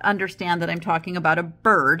not understand that I'm talking about a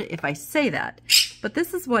bird if I say that. But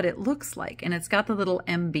this is what it looks like. And it's got the little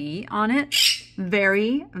MB on it.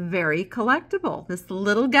 Very, very collectible. This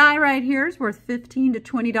little guy right here is worth $15 to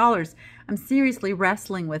 $20. I'm seriously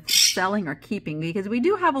wrestling with selling or keeping because we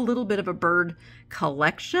do have a little bit of a bird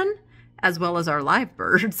collection as well as our live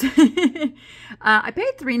birds. I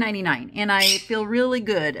paid $3.99 and I feel really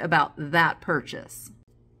good about that purchase.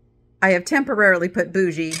 I have temporarily put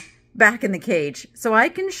Bougie back in the cage so I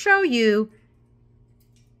can show you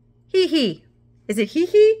hee-hee. Is it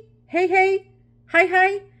hee-hee? Hey-hey?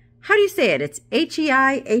 Hi-hi? How do you say it? It's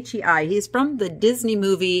H-E-I, H-E-I. He's from the Disney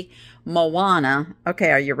movie Moana.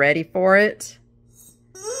 Okay, are you ready for it?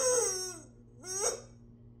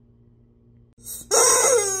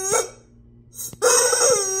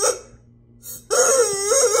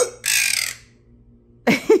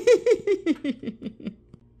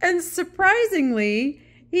 And surprisingly,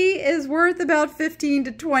 he is worth about $15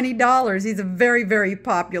 to $20. He's a very, very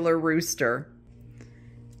popular rooster.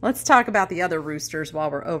 Let's talk about the other roosters while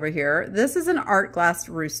we're over here. This is an art glass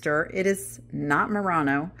rooster. It is not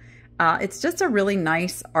Murano. It's just a really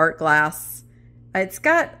nice art glass. It's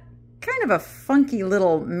got kind of a funky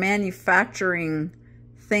little manufacturing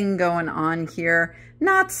thing going on here.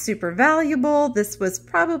 Not super valuable. This was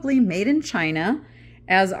probably made in China,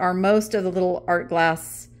 as are most of the little art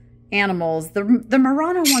glass animals. The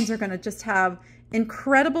Murano ones are going to just have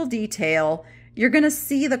incredible detail. You're going to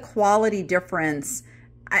see the quality difference.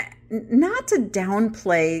 Not to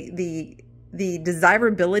downplay the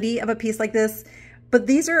desirability of a piece like this, but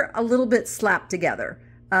these are a little bit slapped together.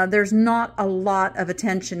 There's not a lot of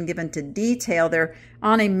attention given to detail. They're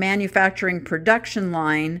on a manufacturing production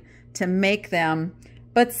line to make them.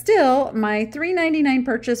 But still, my $3.99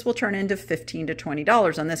 purchase will turn into $15 to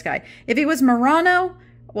 $20 on this guy. If he was Murano,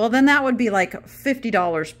 well, then that would be like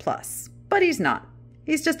 $50 plus. But he's not.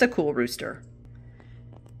 He's just a cool rooster.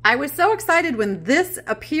 I was so excited when this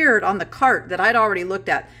appeared on the cart that I'd already looked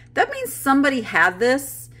at. That means somebody had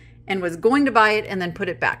this and was going to buy it and then put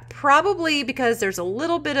it back. Probably because there's a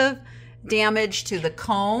little bit of damage to the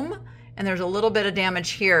comb and there's a little bit of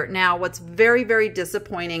damage here. Now, what's very, very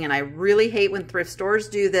disappointing, and I really hate when thrift stores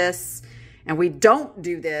do this, and we don't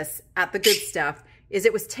do this at the Good Stuff, is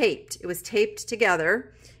it was taped. It was taped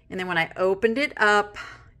together. And then when I opened it up,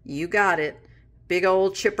 you got it. Big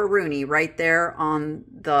old chipperoonie right there on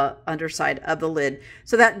the underside of the lid.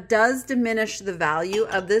 So that does diminish the value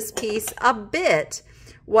of this piece a bit.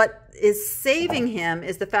 What is saving him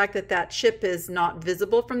is the fact that that chip is not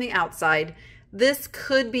visible from the outside. This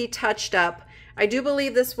could be touched up. I do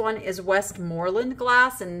believe this one is Westmoreland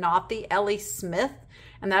glass and not the Ellie Smith.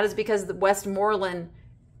 And that is because the Westmoreland,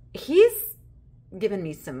 he's given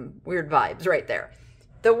me some weird vibes right there.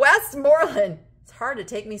 The Westmoreland, it's hard to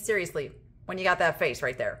take me seriously when you got that face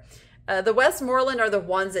right there. The Westmoreland are the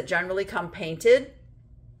ones that generally come painted.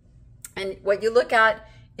 And what you look at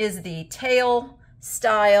is the tail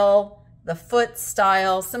style, the foot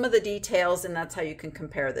style, some of the details, and that's how you can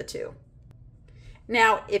compare the two.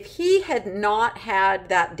 Now, if he had not had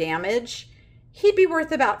that damage, he'd be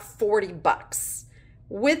worth about 40 bucks.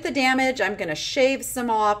 With the damage, I'm going to shave some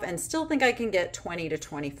off and still think I can get 20 to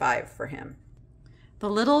 25 for him. The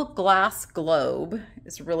little glass globe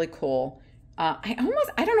is really cool. I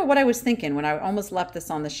don't know what I was thinking when I almost left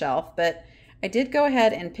this on the shelf, but I did go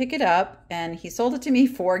ahead and pick it up, and he sold it to me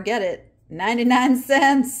for, get it, 99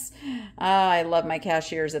 cents. I love my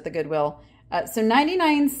cashiers at the Goodwill. So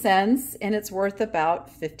 99 cents, and it's worth about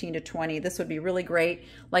 15 to 20. This would be really great,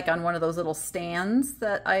 like on one of those little stands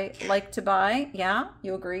that I like to buy. Yeah,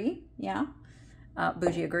 you agree? Yeah.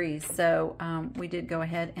 Bougie agrees. So we did go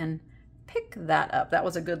ahead and pick that up. That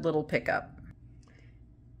was a good little pickup.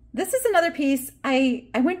 This is another piece I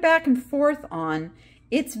went back and forth on.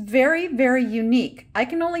 It's very, very unique. I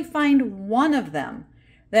can only find one of them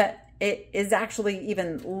that it is actually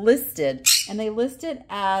even listed, and they list it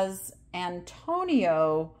as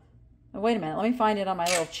Antonio. Oh, wait a minute, let me find it on my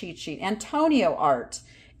little cheat sheet. Antonio art.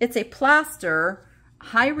 It's a plaster,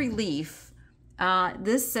 high relief.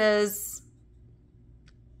 This says,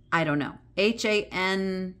 I don't know, Hanpini,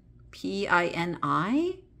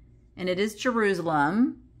 and it is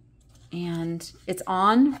Jerusalem, and it's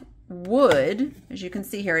on wood. As you can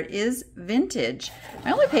see here, it is vintage.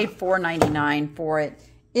 I only paid $4.99 for it.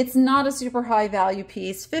 It's not a super high value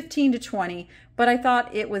piece, 15 to 20, but I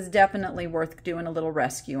thought it was definitely worth doing a little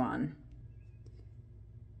rescue on.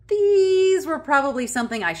 These were probably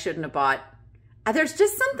something I shouldn't have bought. There's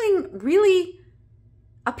just something really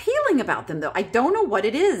appealing about them though. I don't know what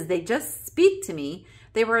it is. They just speak to me.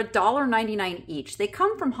 They were $1.99 each. They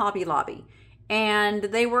come from Hobby Lobby, and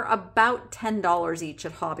they were about $10 each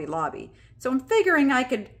at Hobby Lobby. So I'm figuring I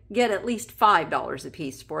could get at least $5 a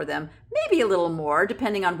piece for them, maybe a little more,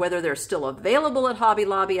 depending on whether they're still available at Hobby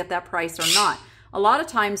Lobby at that price or not. A lot of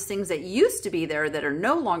times things that used to be there that are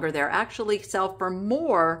no longer there actually sell for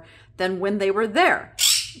more than when they were there.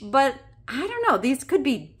 But I don't know, these could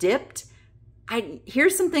be dipped.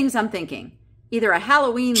 Here's some things I'm thinking. Either a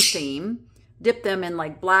Halloween theme, dip them in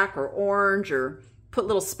like black or orange, or put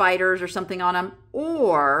little spiders or something on them,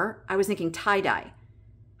 or I was thinking tie-dye.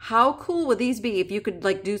 How cool would these be if you could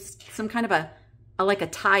like do some kind of like a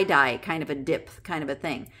tie-dye kind of a dip kind of a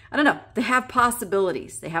thing? I don't know. They have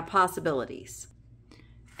possibilities. They have possibilities.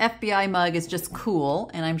 FBI mug is just cool,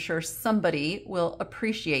 and I'm sure somebody will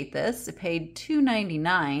appreciate this. It paid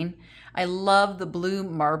 $2.99. I love the blue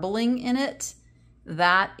marbling in it.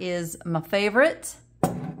 That is my favorite.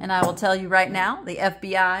 And I will tell you right now, the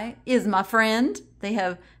FBI is my friend. They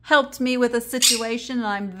have helped me with a situation, and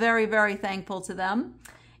I'm very, very thankful to them.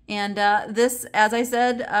 And this, as I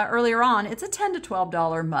said earlier on, it's a $10 to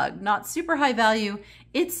 $12 mug. Not super high value.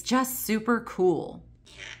 It's just super cool.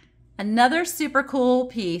 Another super cool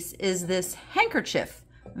piece is this handkerchief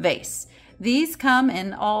vase. These come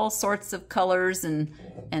in all sorts of colors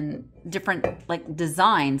and different like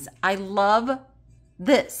designs. I love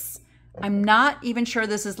this. I'm not even sure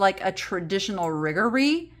this is like a traditional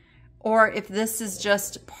riggery, or if this is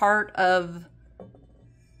just part of,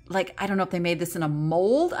 like, I don't know if they made this in a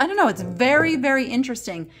mold. I don't know. It's very, very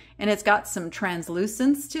interesting. And it's got some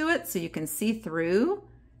translucence to it so you can see through.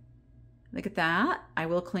 Look at that. I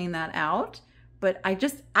will clean that out. But I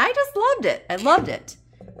just loved it. I loved it.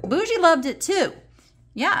 Bougie loved it too.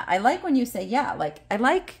 Yeah, I like when you say, yeah, like, I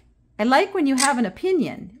like when you have an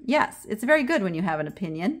opinion. Yes, it's very good when you have an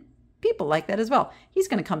opinion. People like that as well. He's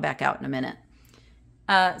going to come back out in a minute.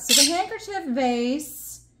 So the handkerchief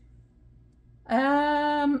vase,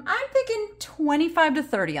 I'm thinking 25 to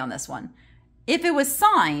 30 on this one. If it was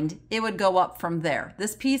signed, it would go up from there.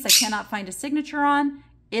 This piece I cannot find a signature on.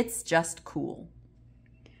 It's just cool.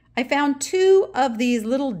 I found 2 of these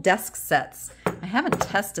little desk sets. I haven't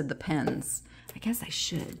tested the pens. I guess I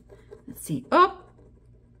should. Let's see. Oh,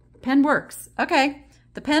 pen works. Okay,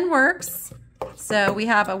 the pen works. So we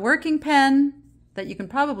have a working pen that you can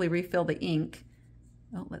probably refill the ink.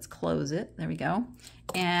 Oh, let's close it. There we go.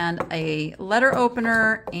 And a letter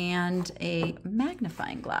opener and a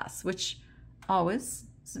magnifying glass, which always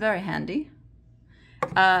is very handy.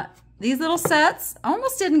 These little sets,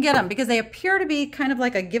 almost didn't get them because they appear to be kind of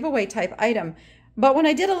like a giveaway type item. But when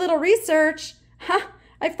I did a little research,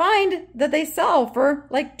 I find that they sell for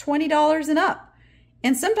like $20 and up.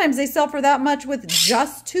 And sometimes they sell for that much with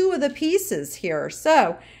just 2 of the pieces here.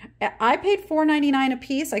 So I paid $4.99 a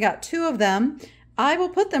piece. I got 2 of them. I will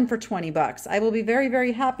put them for 20 bucks. I will be very,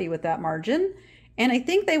 very happy with that margin. And I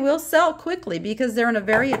think they will sell quickly because they're in a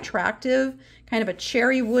very attractive kind of a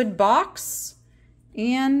cherry wood box.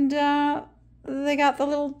 And they got the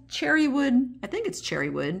little cherry wood, I think it's cherry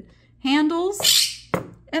wood, handles.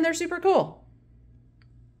 And they're super cool.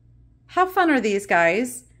 How fun are these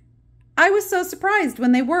guys? I was so surprised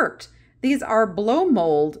when they worked. These are blow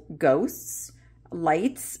mold ghosts,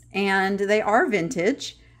 lights, and they are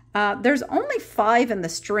vintage. There's only 5 in the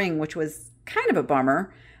string, which was kind of a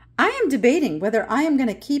bummer. I am debating whether I am going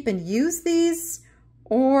to keep and use these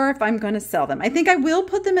or if I'm going to sell them. I think I will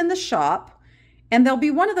put them in the shop, and they'll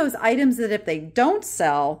be one of those items that if they don't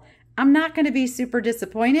sell, I'm not going to be super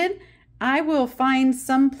disappointed. I will find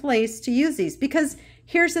some place to use these, because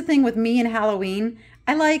here's the thing with me and Halloween.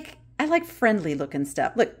 I like friendly looking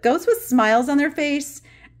stuff. Look, ghosts with smiles on their face.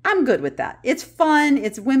 I'm good with that. It's fun.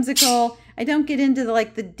 It's whimsical. I don't get into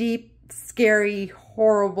the deep, scary,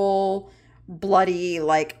 horrible, bloody,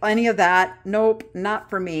 any of that. Nope, not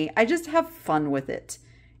for me. I just have fun with it.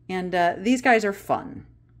 And these guys are fun.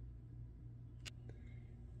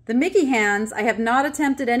 The Mickey hands, I have not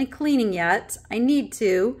attempted any cleaning yet. I need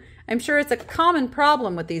to. I'm sure it's a common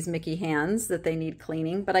problem with these Mickey hands that they need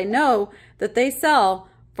cleaning, but I know that they sell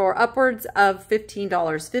for upwards of $15.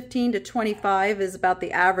 $15 to $25 is about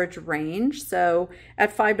the average range. So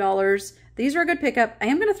at $5, these are a good pickup. I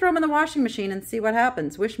am going to throw them in the washing machine and see what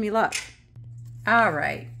happens. Wish me luck. All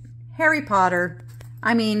right, Harry Potter.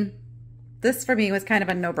 I mean, this for me was kind of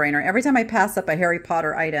a no-brainer. Every time I pass up a Harry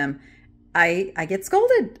Potter item, I get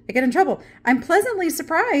scolded. I get in trouble. I'm pleasantly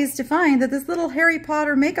surprised to find that this little Harry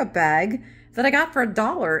Potter makeup bag that I got for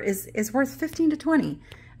 $1 is worth $15 to $20.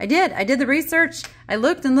 I did the research. I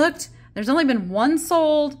looked and looked. There's only been one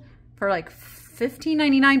sold for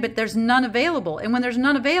 $15.99, but there's none available. And when there's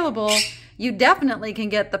none available, you definitely can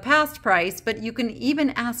get the past price, but you can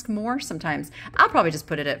even ask more sometimes. I'll probably just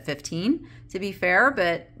put it at $15 to be fair,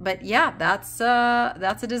 but yeah, that's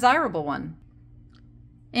a desirable one.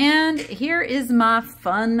 And here is my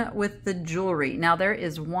fun with the jewelry. Now there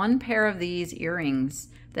is one pair of these earrings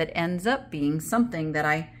that ends up being something that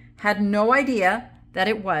I had no idea that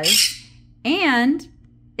it was, and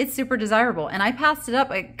it's super desirable. And I passed it up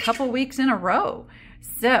a couple weeks in a row.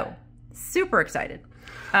 So super excited.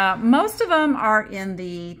 Most of them are in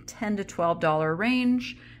the $10 to $12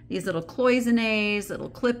 range. These little cloisonnés, little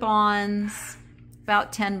clip-ons,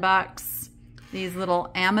 about 10 bucks. These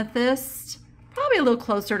little amethyst, probably a little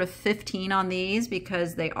closer to 15 on these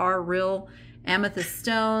because they are real amethyst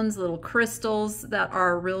stones, little crystals that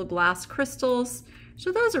are real glass crystals.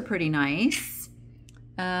 So those are pretty nice.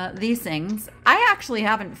 These things, I actually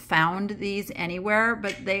haven't found these anywhere,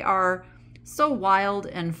 but they are so wild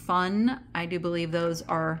and fun. I do believe those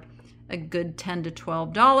are a good $10 to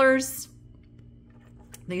 $12.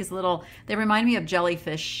 These little, they remind me of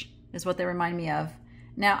jellyfish is what they remind me of.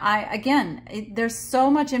 Now, there's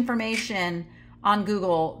so much information on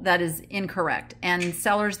Google that is incorrect, and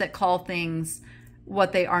sellers that call things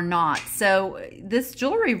what they are not. So this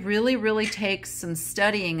jewelry really, really takes some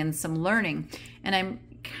studying and some learning. And I'm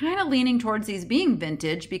kind of leaning towards these being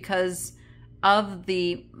vintage because of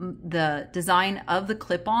the design of the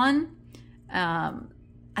clip-on. But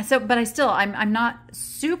I'm not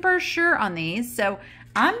super sure on these. So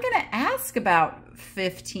I'm going to ask about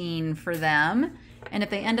 15 for them. And if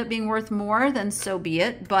they end up being worth more, then so be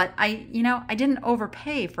it. But I didn't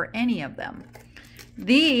overpay for any of them.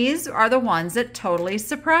 These are the ones that totally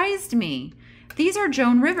surprised me. These are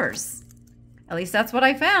Joan Rivers. At least that's what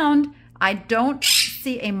I found. I don't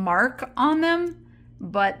see a mark on them,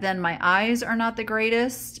 but then my eyes are not the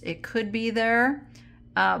greatest. It could be there.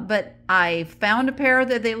 But I found a pair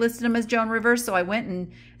that they listed them as Joan Rivers, so I went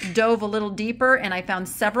and dove a little deeper, and I found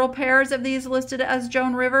several pairs of these listed as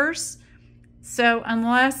Joan Rivers. So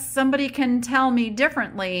unless somebody can tell me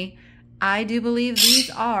differently, I do believe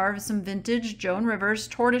these are some vintage Joan Rivers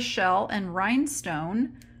tortoiseshell and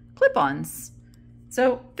rhinestone clip-ons.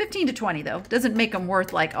 So 15 to 20 though, doesn't make them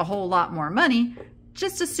worth like a whole lot more money,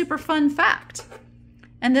 just a super fun fact.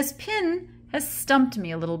 And this pin has stumped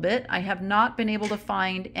me a little bit. I have not been able to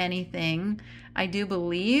find anything. I do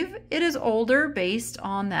believe it is older based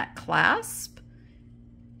on that clasp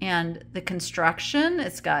and the construction.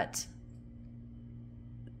 It's got,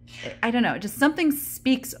 I don't know, just something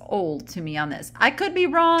speaks old to me on this. I could be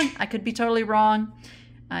wrong. I could be totally wrong.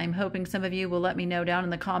 I'm hoping some of you will let me know down in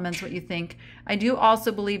the comments what you think. I do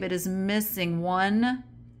also believe it is missing one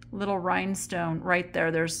little rhinestone right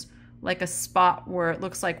there. There's like a spot where it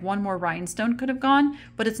looks like one more rhinestone could have gone,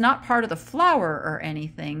 but it's not part of the flower or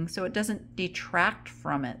anything, so it doesn't detract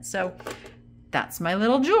from it. So that's my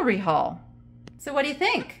little jewelry haul. So what do you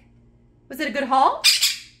think? Was it a good haul?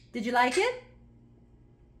 Did you like it?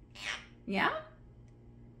 Yeah?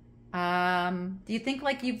 Do you think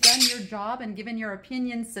like you've done your job and given your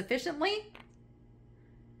opinion sufficiently?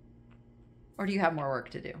 Or do you have more work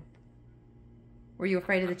to do? Were you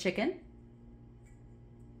afraid of the chicken?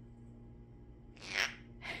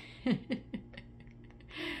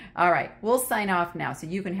 All right, we'll sign off now so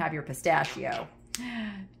you can have your pistachio.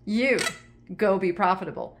 You go be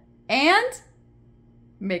profitable and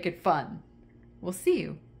make it fun. We'll see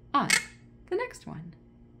you on the next one.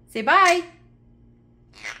 Say bye.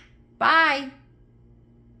 Bye.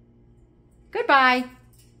 Goodbye.